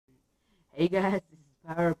Hey guys, this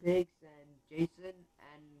is Power Pigs and Jason,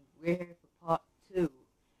 and we're here for part two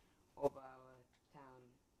of our town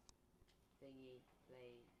thingy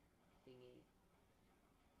thingy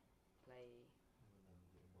play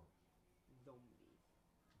zombies.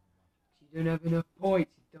 You don't have enough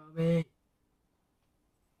points, you dummy.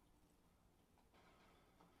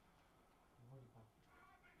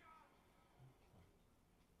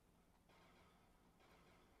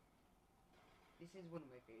 This is one of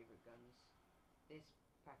my favorite guns. This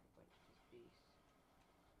pack a punch, this beast.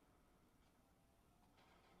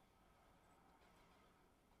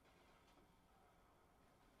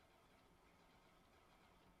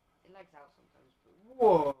 It lags out sometimes, but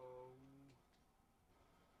whoa!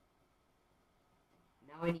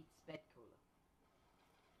 Now I need sped cola.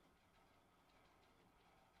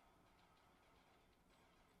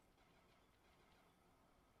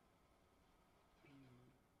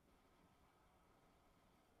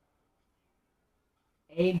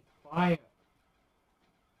 Aim fire.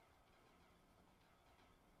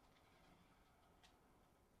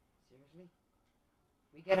 Seriously?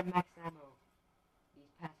 We got a max ammo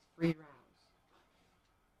these past 3 rounds.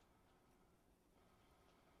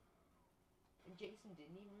 And Jason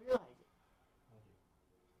didn't even realize it.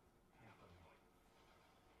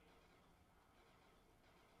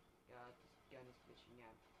 God, this gun is glitching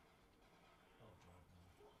out.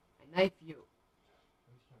 I knife you.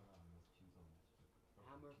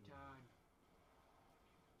 Hammer time.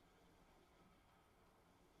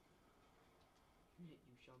 Yet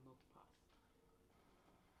you shall not pass.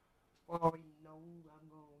 For you know I'm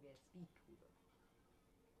gonna get speed cooler.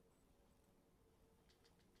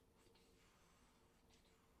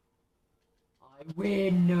 I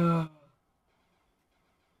win!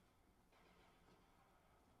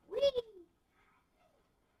 Whee!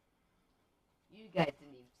 You guys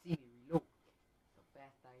didn't even see me reload. So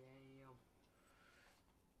fast I am.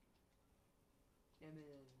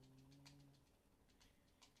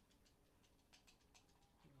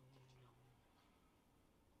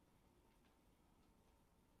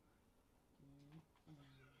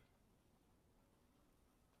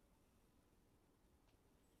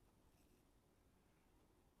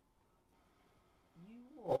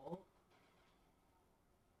 You all.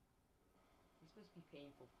 This must be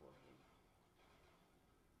painful for him.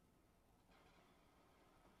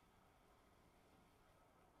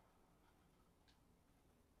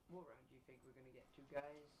 What round do you think we're gonna get to,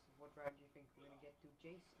 guys? What round do you think we're gonna get to,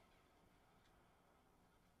 Jason?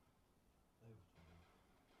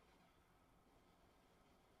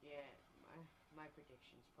 Yeah, my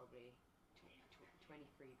prediction's probably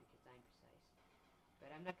 23 because I'm precise. But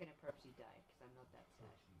I'm not gonna purposely die because I'm not that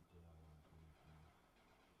sad.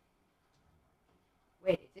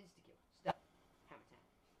 Wait, it's insta-kill. Stop. Hammer time.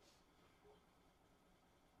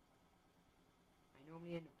 I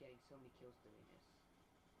normally end up getting so many kills doing this.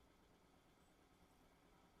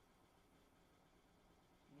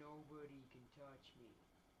 Nobody can touch me.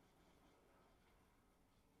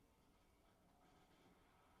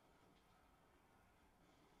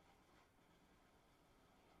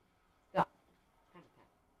 Stop. Hammer time.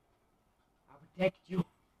 I'll protect you.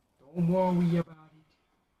 Don't worry about it.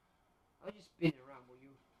 I'll just spin around, will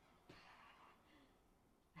you?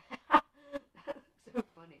 That's so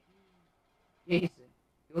funny. Jason,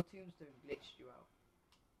 your tombstone glitched you out.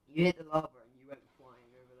 You hit the lava and you went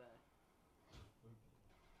flying over there.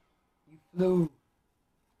 You flew.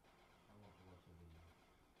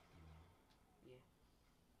 Yeah.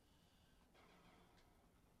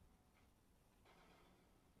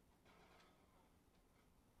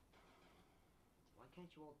 Why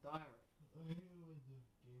can't you all die already? I hate when the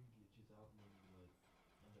game glitches out when you like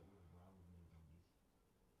end up with a round with no zombies.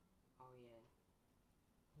 Oh yeah.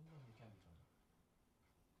 Sometimes it can be fun.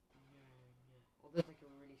 Yeah. Or there's like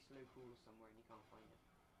a really slow cooler somewhere and you can't find it.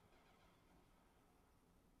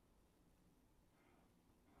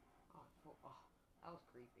 Oh, that was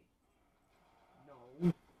creepy. No.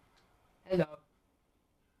 Hello.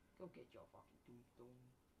 Go get your fucking tombstone.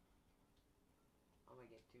 I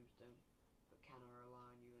might get tombstone, but can I rely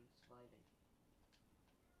on you in surviving?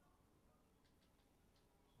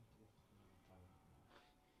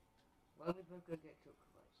 Well, we both go get cooked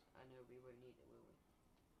first. I know we won't need it, will we?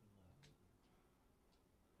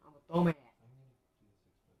 I'm a dumbass. I'm gonna do the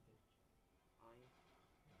 6-foot ditch. Are you?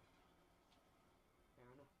 Fair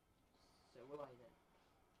enough. So will I then.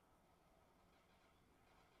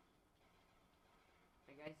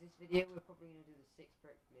 Hey guys, this video we're probably gonna do the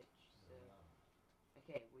 6-brick glitch. So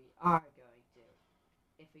okay, we are going to,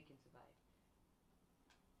 if we can survive.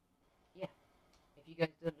 Yeah. If you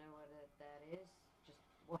guys don't know what that is, just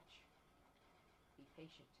watch. Be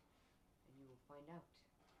patient, you will find out.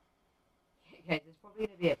 Guys, there's probably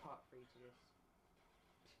going to be a part 3 to this.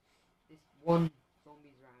 This one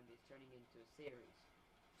zombies round is turning into a series.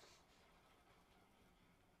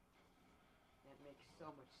 That makes so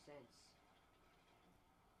much sense.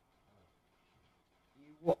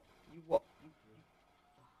 You what? You what? You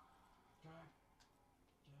Jack.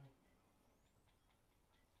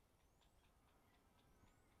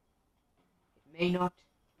 It may not.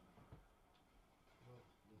 Well,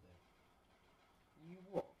 you're dead. You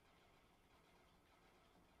what?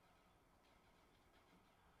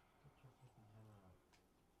 Get your fucking hammer out.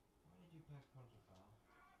 Why did you pack punch a foul?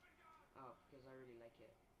 Oh, because I really like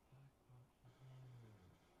it. Pack punch the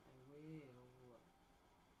hammer. I will.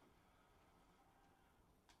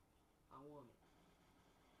 I want it.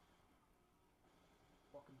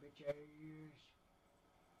 Fucking bitches.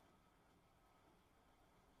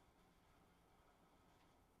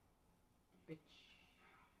 Bitch.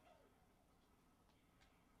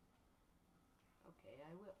 Okay,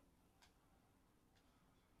 I will.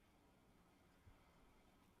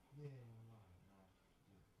 Yeah, right, now.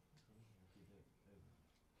 Anything to do over.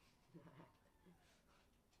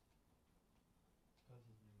 Because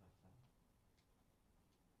his new max out.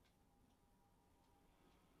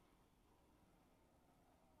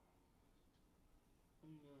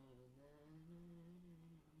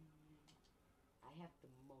 I have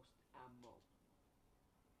the most ammo.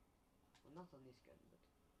 Well, not on this gun, but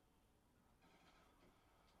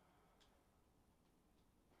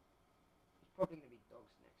it's probably gonna be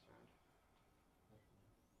dogs next round.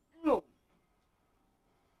 Hopefully. No.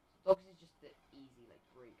 Dogs is just the easy like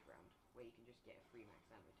break round where you can just get a free max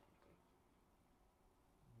ammo technically.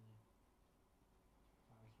 Yeah.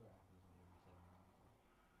 I swear it happens like every 7 rounds though.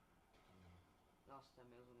 Yeah. Last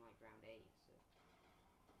time it was on like round 8, so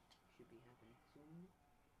should be happening soon.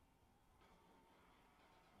 Oh.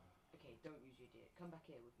 Okay, don't use your deer. Come back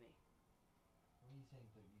here with me. What are you saying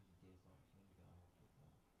don't use the deer socks? You need to go after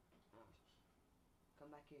that. Oh. Come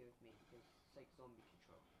back here with me because it's like zombie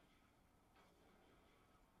control.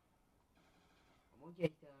 I'm on your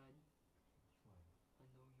done. Which way? I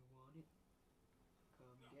know you want it.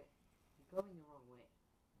 Come get. You're going the wrong way.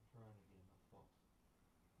 I'm trying to get in my box.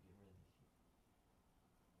 Get rid of this shit.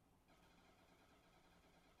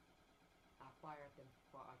 I fire at them,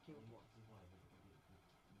 but I killed You one. survive it, but you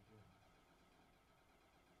go.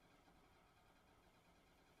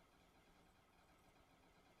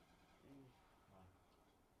 Right.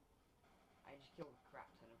 I just killed a crap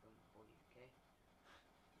ton of them for you, okay?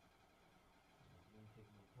 You only take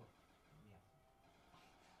my puff. Yeah.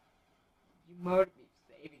 You murdered me for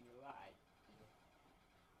saving your life. Yep.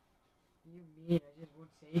 You mean I just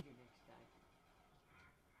won't save you next time?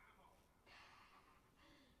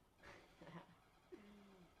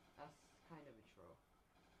 That's kind of a troll.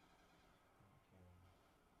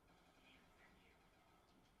 Okay.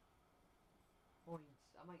 Points.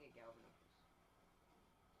 I might get galvanized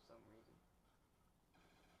for some reason.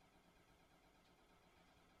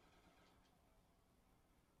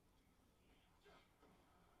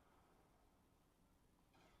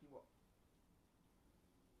 You what?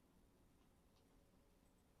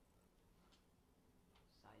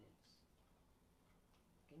 Silence.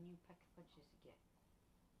 Can you pack a punch this again?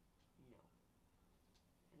 No.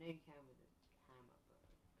 I know you can with a hammer, but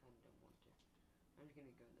I kinda don't want to. I'm just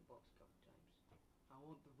gonna go in the box a couple times. I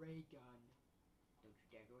want the ray gun. Don't you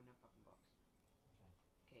dare go in that fucking box. Okay.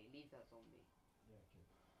 Okay, leave that zombie. Yeah, okay.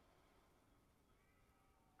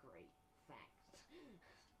 Great. Thanks.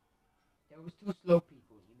 That was too slow,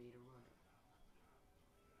 people. You made a runner.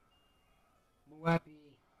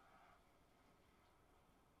 Moabi.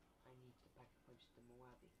 I need to pack a punch the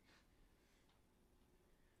Moabi.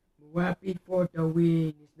 Moabi for the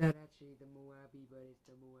win. It's not actually the Moabi, but it's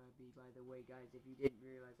the Moabi. By the way, guys, if you didn't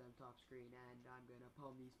realize, I'm top screen and I'm gonna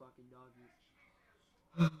palm these fucking doggies.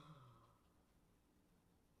 But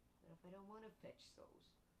if I don't want to fetch souls,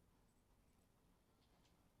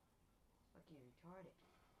 fucking retarded.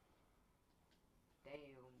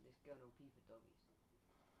 Damn, this gun OP for doggies.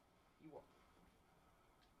 You what?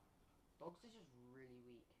 Dogs are just really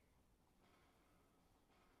weak.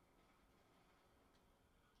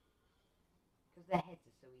 Because their heads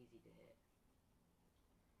are so easy to hit.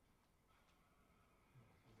 No,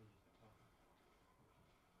 because they're just tougher.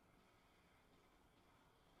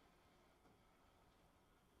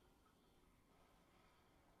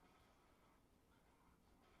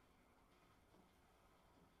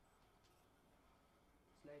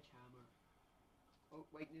 Sledgehammer. Oh,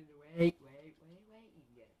 wait, no, no, wait. You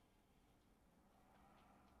can get it.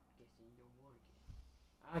 Guessing you don't want to get it.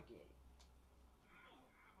 I'll get it.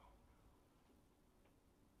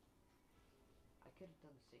 could have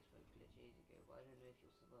done the 6-foot glitch ages ago, but I don't know if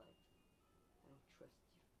you'll survive. I don't trust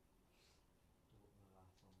you. Do what my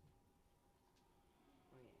last one.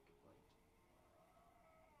 Oh yeah, good point.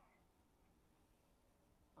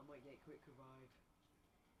 I might get quick revive.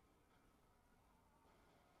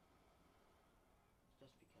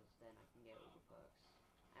 Just because then I can get all the perks.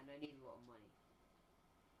 And I need a lot of money.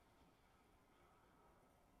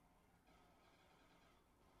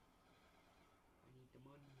 I need the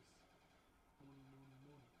monies. Money, money,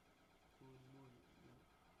 money. Money, money, money.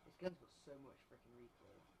 This gun's got so much freaking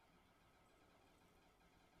recoil.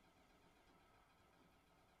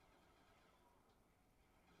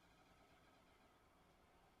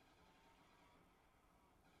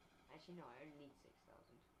 Actually, no, I only need 6,000.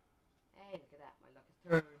 Hey, look at that. My luck has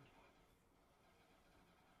turned.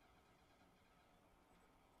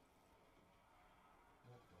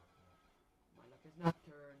 What the fuck? My luck has not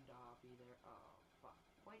turned. I'll be there. Oh, fuck.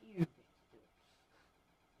 Why do you get to do it?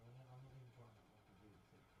 Well, I'm not even trying to fucking do the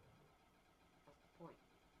 600. That's the point.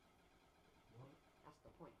 What? That's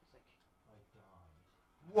the point. It's like, I died.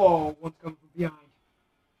 whoa, one's coming from behind.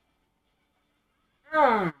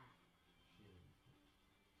 Shit.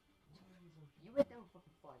 You went down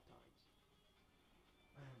fucking 5 times.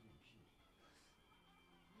 I am doing shit.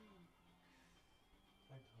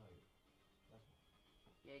 I'm tired. That's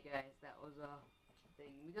why. Yeah, guys, that was a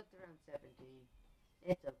thing. We got to round 17.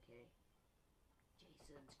 It's okay.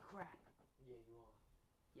 Jason's crap. Yeah, you are.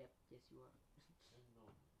 Yep, yes you are. I'm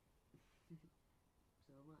not.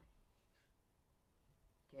 So am I.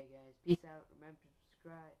 Okay, guys, peace out. Remember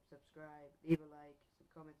to subscribe, leave a like, some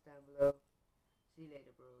comments down below. See you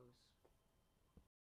later, bros.